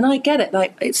 What's that? And I get it.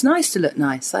 It's nice to look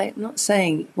nice. I'm not saying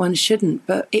one shouldn't,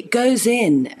 but it goes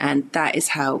in, and that is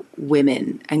how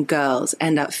women and girls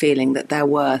end up feeling that their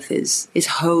worth is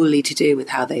wholly to do with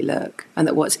how they look, and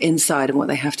that what's inside and what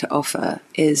they have to offer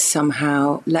is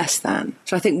somehow less than.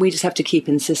 So I think we just have to keep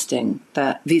insisting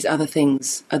that these other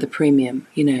things are the premium,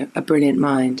 a brilliant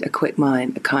mind, a quick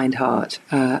mind, a kind heart,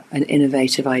 an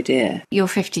innovative idea. You're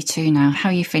 52 now. How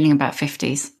are you feeling about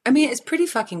 50s? I mean, it's pretty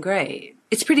fucking great.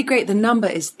 It's pretty great. The number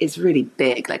is really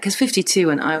big. Because 52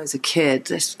 when I was a kid,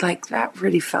 that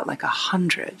really felt like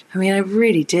 100. I mean, I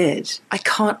really did. I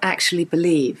can't actually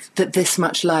believe that this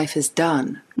much life is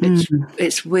done.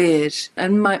 It's weird.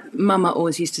 And my mama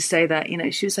always used to say that,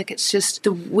 she was like, it's just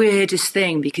the weirdest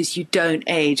thing because you don't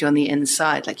age on the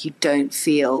inside. You don't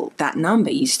feel that number.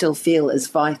 You still feel as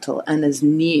vital and as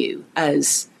new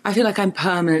as... I feel like I'm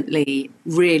permanently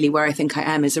really where I think I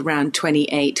am is around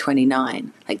 28,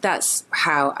 29. That's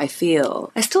how I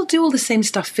feel. I still do all the same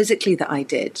stuff physically that I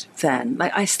did then.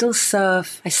 I still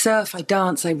surf, I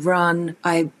dance, I run,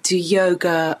 I do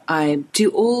yoga, I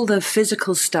do all the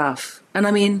physical stuff. And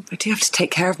I mean, I do have to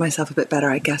take care of myself a bit better,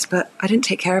 I guess, but I didn't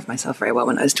take care of myself very well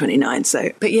when I was 29.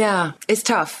 But yeah, it's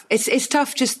tough. It's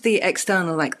tough, just the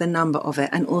external, the number of it.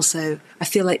 And also I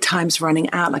feel like time's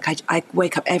running out. I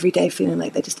wake up every day feeling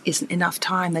like there just isn't enough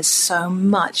time. There's so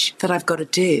much that I've got to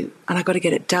do and I've got to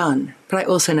get it done. But I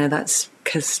also know that's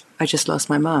because I just lost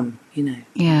my mum,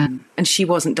 Yeah. And she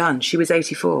wasn't done. She was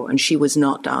 84 and she was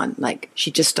not done.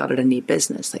 She just started a new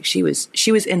business. She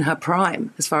was in her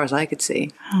prime as far as I could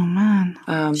see. Oh man.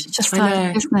 She just started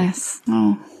a business.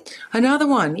 Oh. Another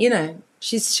one,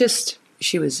 she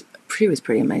was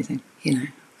pretty amazing,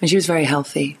 and she was very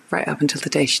healthy right up until the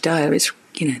day she died. It's,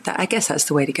 I guess that's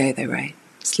the way to go though, right?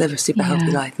 Just live a super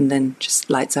healthy life and then just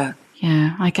lights out.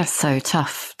 Yeah, I guess so.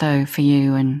 Tough though for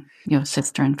you and your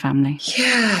sister and family.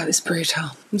 Yeah, it was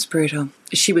brutal.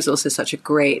 She was also such a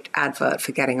great advert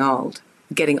for getting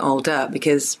older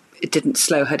because it didn't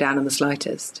slow her down in the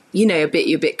slightest. You're a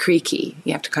bit creaky.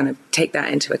 You have to kind of take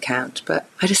that into account. But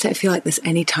I just don't feel like there's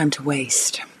any time to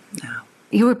waste now.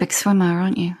 You're a big swimmer,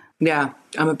 aren't you? Yeah,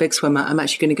 I'm a big swimmer. I'm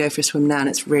actually going to go for a swim now and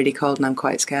it's really cold and I'm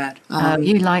quite scared.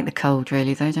 You like the cold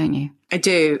really though, don't you? I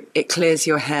do. It clears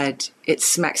your head. It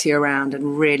smacks you around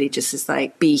and really just is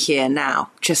be here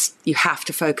now. Just, you have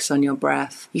to focus on your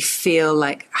breath. You feel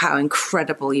how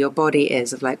incredible your body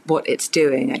is of what it's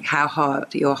doing, how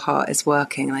hard your heart is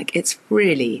working.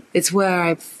 It's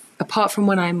where apart from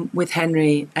when I'm with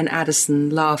Henry and Addison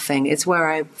laughing, it's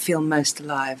where I feel most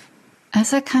alive.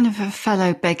 As a kind of a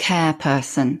fellow big hair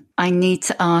person, I need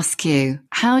to ask you,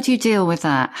 how do you deal with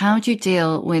that? How do you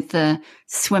deal with the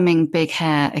swimming big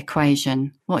hair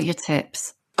equation? What are your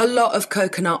tips? A lot of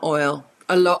coconut oil.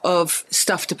 A lot of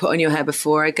stuff to put on your hair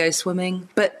before I go swimming,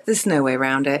 but there's no way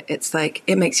around it. It's like,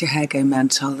 it makes your hair go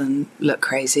mental and look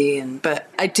crazy. But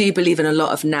I do believe in a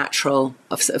lot of natural,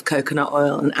 of sort of coconut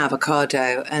oil and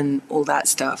avocado and all that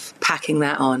stuff. Packing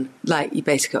that on, like you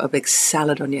basically got a big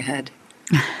salad on your head.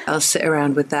 I'll sit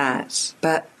around with that,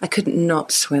 but I couldn't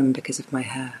not swim because of my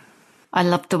hair. I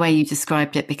loved the way you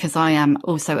described it, because I am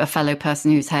also a fellow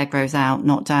person whose hair grows out,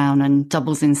 not down, and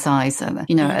doubles in size. So,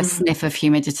 a sniff of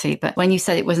humidity. But when you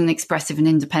said it was an expressive and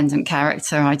independent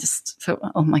character, I just thought,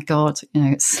 oh my God,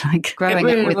 it's like growing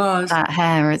up with that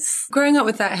hair. Growing up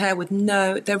with that hair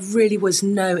there really was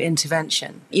no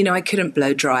intervention. I couldn't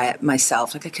blow dry it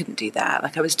myself. Like I couldn't do that.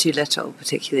 Like I was too little,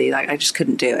 particularly. Like I just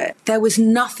couldn't do it. There was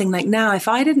nothing like now. If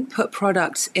I didn't put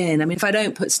products in, if I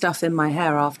don't put stuff in my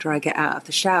hair after I get out of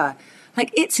the shower,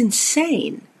 like, it's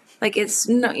insane. Like, it's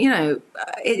not,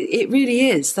 it really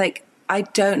is. Like, I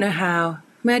don't know how.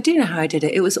 I do know how I did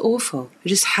it. It was awful. I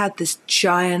just had this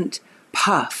giant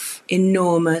puff,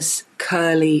 enormous,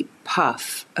 curly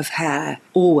puff of hair,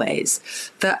 always,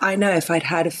 that I know if I'd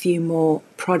had a few more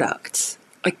products,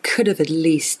 I could have at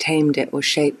least tamed it or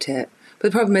shaped it.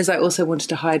 But the problem is I also wanted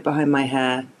to hide behind my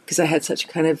hair because I had such a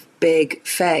kind of big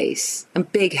face. And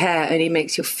big hair only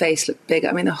makes your face look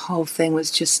bigger. The whole thing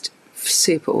was just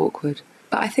super awkward.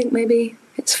 But I think maybe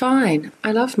it's fine.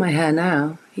 I love my hair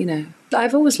now,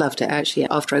 I've always loved it, actually,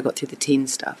 after I got through the teen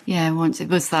stuff. Yeah, once it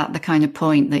was that the kind of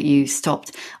point that you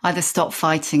either stopped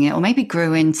fighting it or maybe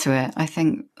grew into it. I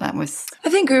think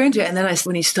grew into it. And then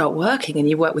when you start working and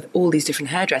you work with all these different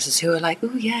hairdressers who are like,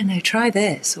 oh yeah, no, try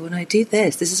this, or no, do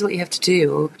this. This is what you have to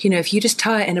do. Or, if you just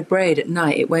tie it in a braid at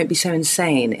night, it won't be so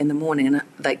insane in the morning. And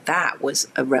that was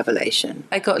a revelation.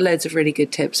 I got loads of really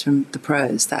good tips from the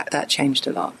pros. That changed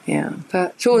a lot. Yeah.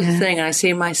 But it's always the thing. And I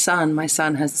see my son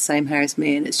has the same hair as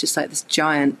me, and it's just like this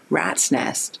giant rat's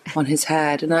nest on his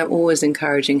head, and I'm always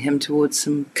encouraging him towards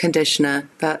some conditioner,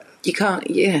 but you can't,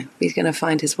 he's going to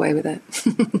find his way with it.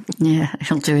 Yeah,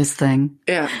 he'll do his thing.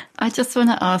 Yeah. I just want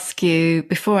to ask you,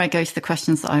 before I go to the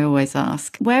questions that I always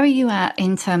ask, where are you at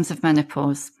in terms of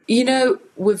menopause?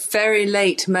 With very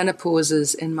late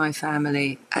menopauses in my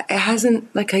family, it hasn't,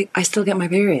 I still get my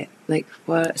period.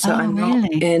 I'm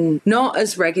really? not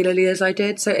as regularly as I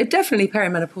did. So it definitely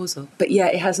perimenopausal. But yeah,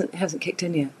 it hasn't kicked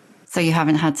in yet. So you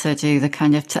haven't had to do the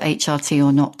kind of to HRT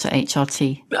or not to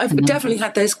HRT? I've definitely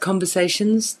had those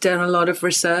conversations, done a lot of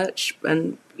research.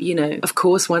 And, of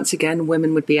course, once again,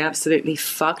 women would be absolutely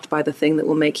fucked by the thing that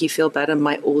will make you feel better,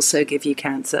 might also give you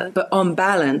cancer. But on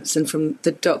balance, and from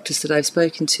the doctors that I've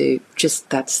spoken to, just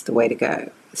that's the way to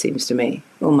go, it seems to me.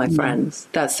 All my friends,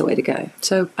 that's the way to go.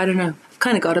 So, I don't know. I've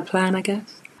kind of got a plan, I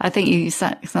guess. I think you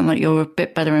sound like you're a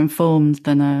bit better informed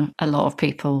than a lot of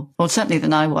people, or certainly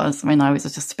than I was. I was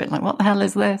just a bit like, what the hell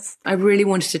is this? I really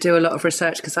wanted to do a lot of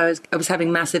research because I was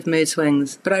having massive mood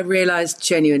swings, but I realised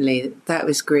genuinely that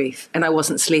was grief, and I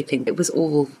wasn't sleeping. It was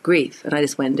all grief, and I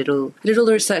just went and I did all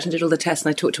the research and did all the tests, and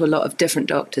I talked to a lot of different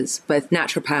doctors, both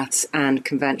naturopaths and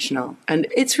conventional, and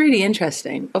it's really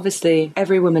interesting. Obviously,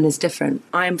 every woman is different.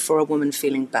 I'm for a woman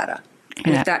feeling better,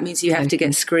 and if that means you have to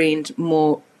get screened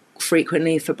more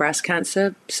frequently for breast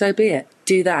cancer, so be it.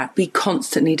 Do that. Be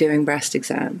constantly doing breast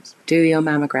exams. Do your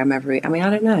mammogram I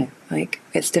don't know.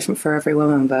 It's different for every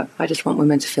woman, but I just want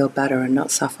women to feel better and not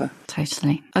suffer.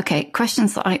 Totally. Okay,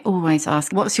 questions that I always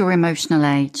ask. What's your emotional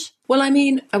age? Well,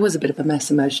 I was a bit of a mess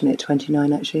emotionally at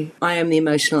 29, actually. I am the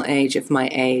emotional age of my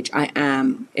age. I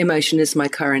am. Emotion is my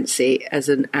currency as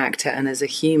an actor and as a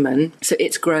human. So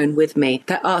it's grown with me.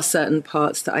 There are certain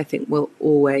parts that I think will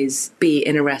always be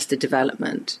in arrested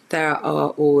development. There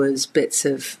are always bits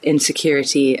of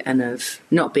insecurity and of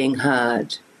not being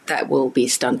heard that will be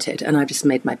stunted. And I've just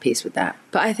made my peace with that.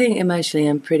 But I think emotionally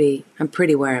I'm pretty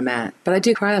where I'm at. But I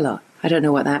do cry a lot. I don't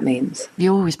know what that means.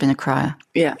 You've always been a crier.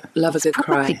 Yeah, love a good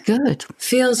Probably cry. Good.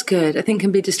 Feels good. I think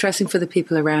can be distressing for the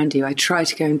people around you. I try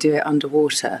to go and do it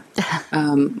underwater,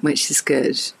 which is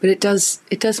good. But it does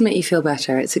make you feel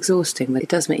better. It's exhausting, but it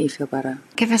does make you feel better.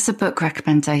 Give us a book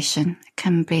recommendation. It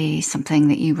can be something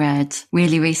that you read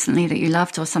really recently that you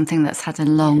loved, or something that's had a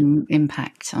long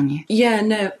impact on you. Yeah,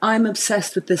 no, I'm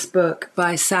obsessed with this book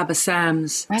by Saba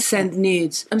Sams, Send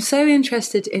Nudes. I'm so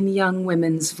interested in young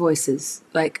women's voices.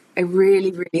 I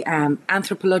really, really am.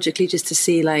 Anthropologically, just to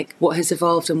see like what has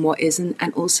evolved and what isn't,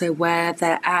 and also where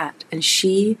they're at. And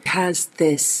she has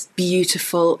this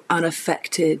beautiful,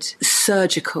 unaffected,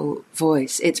 surgical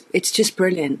voice. It's just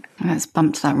brilliant. Let's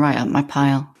bump that right up my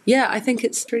pile. Yeah, I think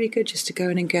it's really good just to go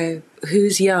in and go,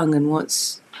 who's young and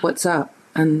what's up?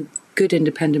 And good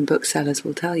independent booksellers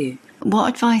will tell you. What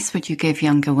advice would you give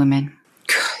younger women?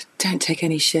 Don't take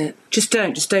any shit. Just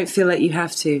don't feel like you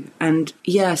have to. And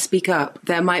yeah, speak up.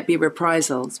 There might be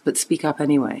reprisals, but speak up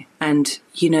anyway. And,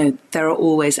 you know, there are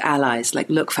always allies. Like,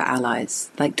 look for allies.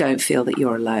 Like, don't feel that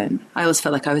you're alone. I always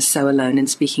felt like I was so alone in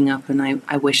speaking up, and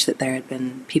I wish that there had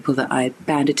been people that I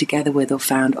banded together with or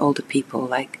found older people.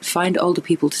 Like, find older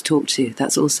people to talk to.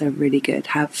 That's also really good.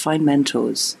 Find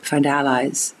mentors. Find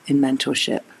allies in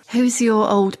mentorship. Who's your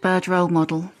old bird role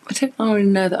model? I don't really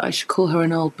know that I should call her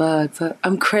an old bird, but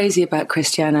I'm crazy about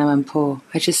Christiane Amanpour.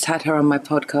 I just had her on my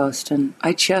podcast, and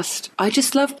I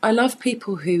love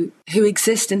people who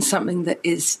exist in something that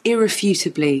is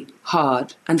irrefutably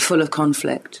hard and full of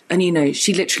conflict. And, you know,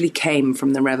 she literally came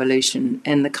from the revolution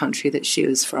in the country that she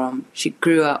was from. She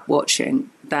grew up watching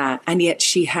that, and yet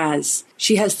she has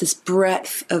this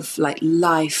breadth of like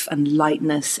life and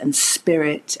lightness and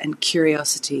spirit and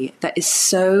curiosity that is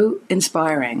so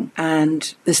inspiring,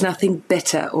 and there's nothing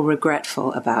bitter or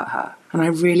regretful about her. And I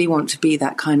really want to be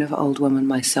that kind of old woman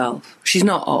myself. She's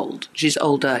not old. She's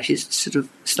older. She's sort of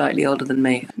slightly older than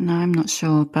me. No, I'm not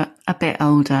sure, but a bit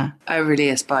older. I really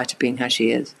aspire to being how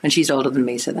she is. And she's older than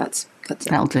me, so that's it.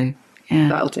 That'll do. Yeah.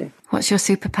 That'll do. What's your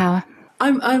superpower?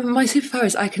 My superpower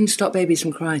is I can stop babies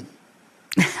from crying.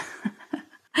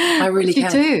 I really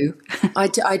can. You do? I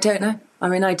don't know. I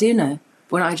mean, I do know.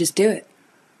 When I just do it.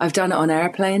 I've done it on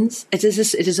airplanes. It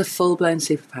is a full-blown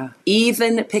superpower.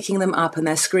 Even picking them up and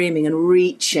they're screaming and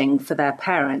reaching for their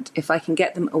parent, if I can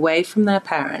get them away from their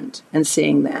parent and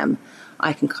seeing them,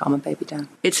 I can calm a baby down.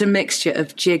 It's a mixture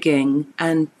of jigging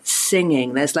and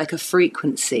singing. There's like a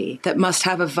frequency that must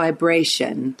have a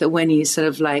vibration that when you sort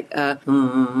of like, you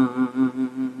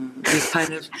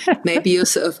kind of, maybe you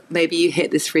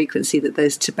hit this frequency that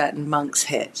those Tibetan monks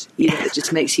hit, you know, that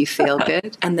just makes you feel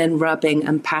good. And then rubbing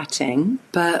and patting.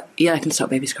 But yeah, I can stop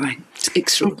babies crying. It's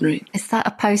extraordinary. Is that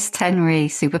a post-Henry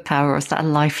superpower, or is that a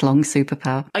lifelong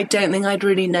superpower? I don't think I'd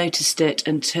really noticed it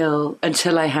until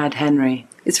I had Henry.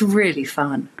 It's really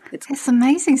fun. It's an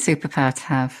amazing superpower to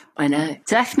have. I know.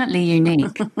 Definitely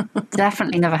unique.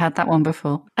 Definitely never had that one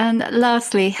before. And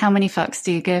lastly, how many fucks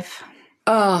do you give?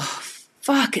 Oh,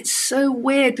 fuck. It's so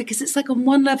weird because it's like on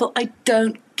one level, I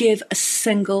don't give a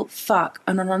single fuck.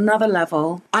 And on another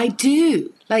level, I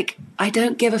do. Like, I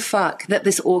don't give a fuck that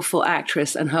this awful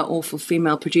actress and her awful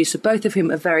female producer, both of whom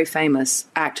are very famous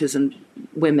actors and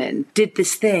women, did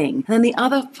this thing. And then the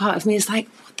other part of me is like,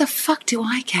 what the fuck do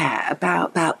I care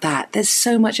about that? There's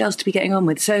so much else to be getting on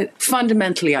with. So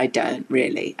fundamentally, I don't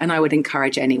really. And I would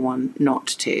encourage anyone not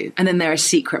to. And then there are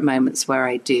secret moments where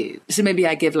I do. So maybe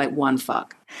I give like one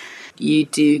fuck. You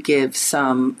do give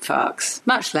some fucks,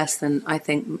 much less than I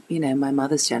think, you know, my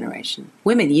mother's generation.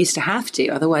 Women used to have to,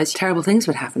 otherwise terrible things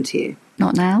would happen to you.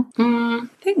 Not now? I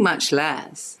think much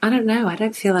less. I don't know. I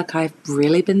don't feel like I've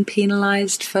really been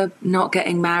penalised for not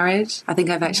getting married. I think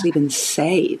I've actually been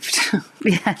saved.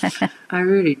 Yeah. I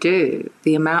really do.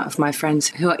 The amount of my friends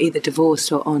who are either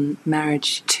divorced or on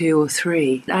marriage 2 or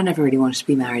 3. I never really wanted to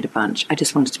be married a bunch. I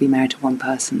just wanted to be married to one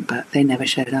person, but they never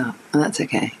showed up. And that's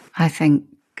okay. I think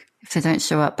if they don't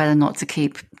show up, better not to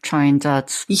keep trying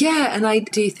duds. Yeah, and I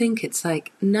do think it's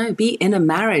like, no, be in a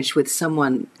marriage with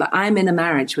someone. Like, I'm in a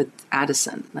marriage with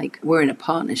Addison. Like, we're in a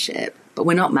partnership, but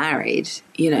we're not married.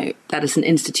 You know, that is an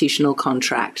institutional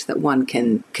contract that one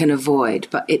can avoid.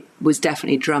 But it was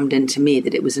definitely drummed into me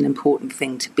that it was an important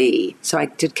thing to be. So I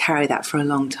did carry that for a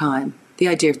long time. The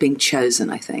idea of being chosen,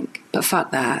 I think. But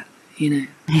fuck that, you know,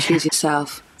 choose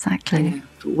yourself. Exactly. You know,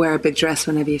 wear a big dress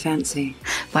whenever you fancy.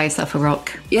 Buy yourself a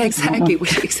rock. Yeah, exactly.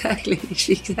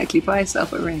 Exactly. Buy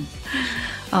yourself a ring.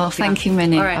 Oh, thank you,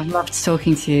 Minnie. All right. I've loved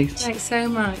talking to you. Thanks so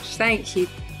much. Thank you.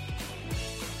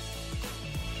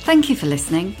 Thank you for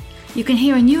listening. You can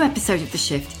hear a new episode of The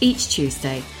Shift each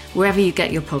Tuesday, wherever you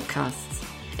get your podcasts.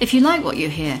 If you like what you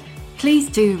hear, please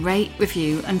do rate,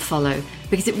 review and follow,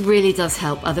 because it really does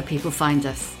help other people find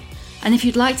us. And if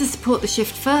you'd like to support The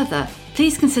Shift further,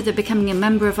 please consider becoming a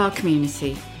member of our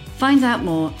community. Find out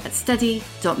more at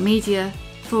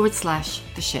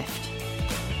steady.media/The Shift.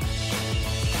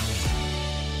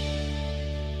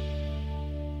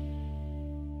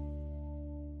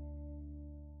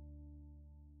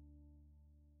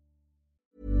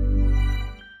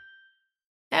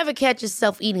 Ever catch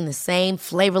yourself eating the same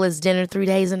flavorless dinner 3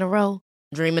 days in a row?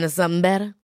 Dreaming of something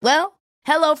better? Well,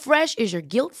 HelloFresh is your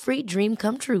guilt-free dream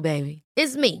come true, baby.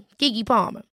 It's me, Keke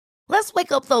Palmer. Let's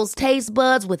wake up those taste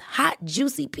buds with hot,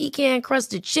 juicy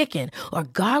pecan-crusted chicken or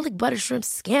garlic butter shrimp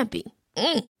scampi.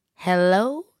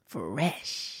 Hello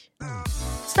Fresh.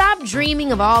 Stop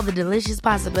dreaming of all the delicious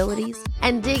possibilities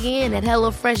and dig in at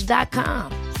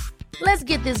HelloFresh.com. Let's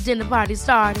get this dinner party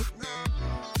started.